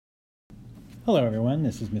Hello everyone,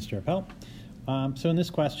 this is Mr. Appel. So in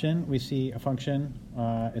this question, we see a function,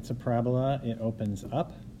 it's a parabola, it opens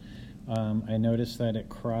up. I notice that it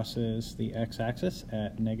crosses the x-axis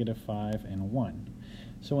at -5 and 1.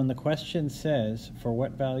 So when the question says, for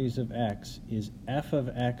what values of x is f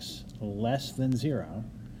of x less than 0,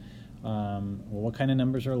 well, what kind of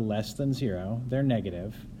numbers are less than 0? They're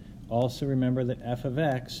negative. Also remember that f of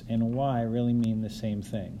x and y really mean the same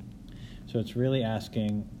thing. So it's really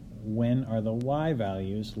asking, when are the y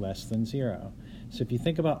values less than 0? So if you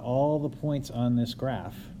think about all the points on this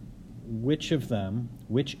graph, which of them,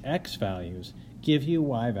 which x values, give you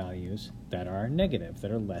y values that are negative,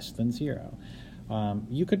 that are less than 0?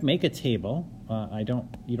 You could make a table.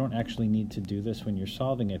 You don't actually need to do this when you're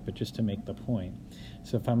solving it, but just to make the point.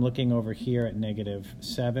 So if I'm looking over here at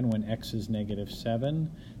 -7, when x is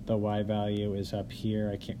 -7, the y value is up here.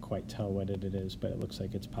 I can't quite tell what it is, but it looks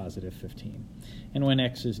like it's +15. And when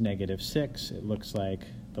x is -6, it looks like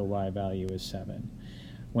the y value is 7.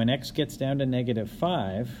 When x gets down to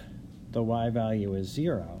 -5, the y value is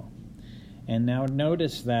 0. And now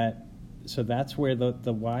notice that, so that's where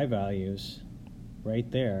the y values, right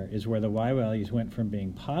there, is where the y values went from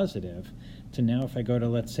being positive to now if I go to,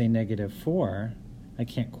 let's say, -4, I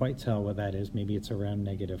can't quite tell what that is. Maybe it's around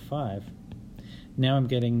 -5. Now I'm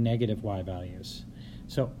getting negative y values.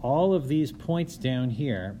 So all of these points down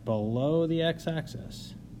here below the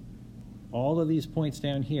x-axis, all of these points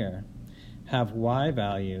down here have y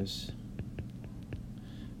values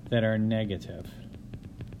that are negative.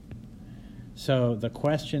 So the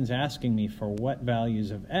question's asking me for what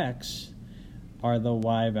values of x are the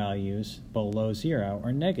y values below 0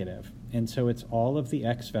 or negative. And so it's all of the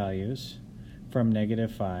x values from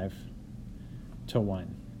 -5 to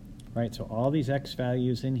 1. Right, so all these x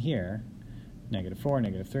values in here, -4,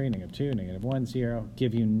 -3, -2, -1, 0,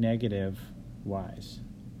 give you negative y's.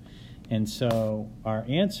 And so our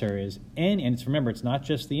answer is n, and remember, it's not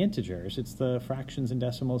just the integers, it's the fractions and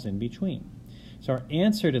decimals in between. So our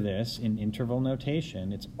answer to this in interval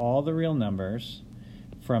notation, it's all the real numbers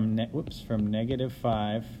from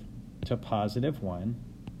 -5 to +1,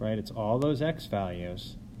 right? It's all those x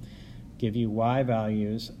values give you y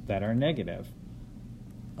values that are negative.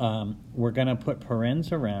 We're going to put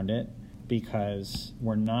parens around it because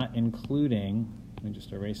we're not including, let me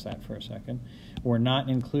just erase that for a second, we're not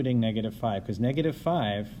including -5 because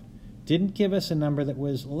 -5 didn't give us a number that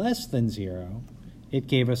was less than 0, it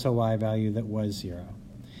gave us a y value that was 0.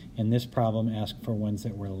 And this problem asked for ones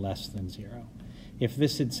that were less than 0. If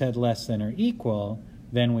this had said less than or equal,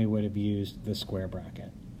 then we would have used the square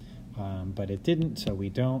bracket. But it didn't, so we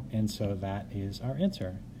don't, and so that is our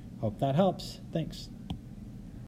answer. Hope that helps. Thanks.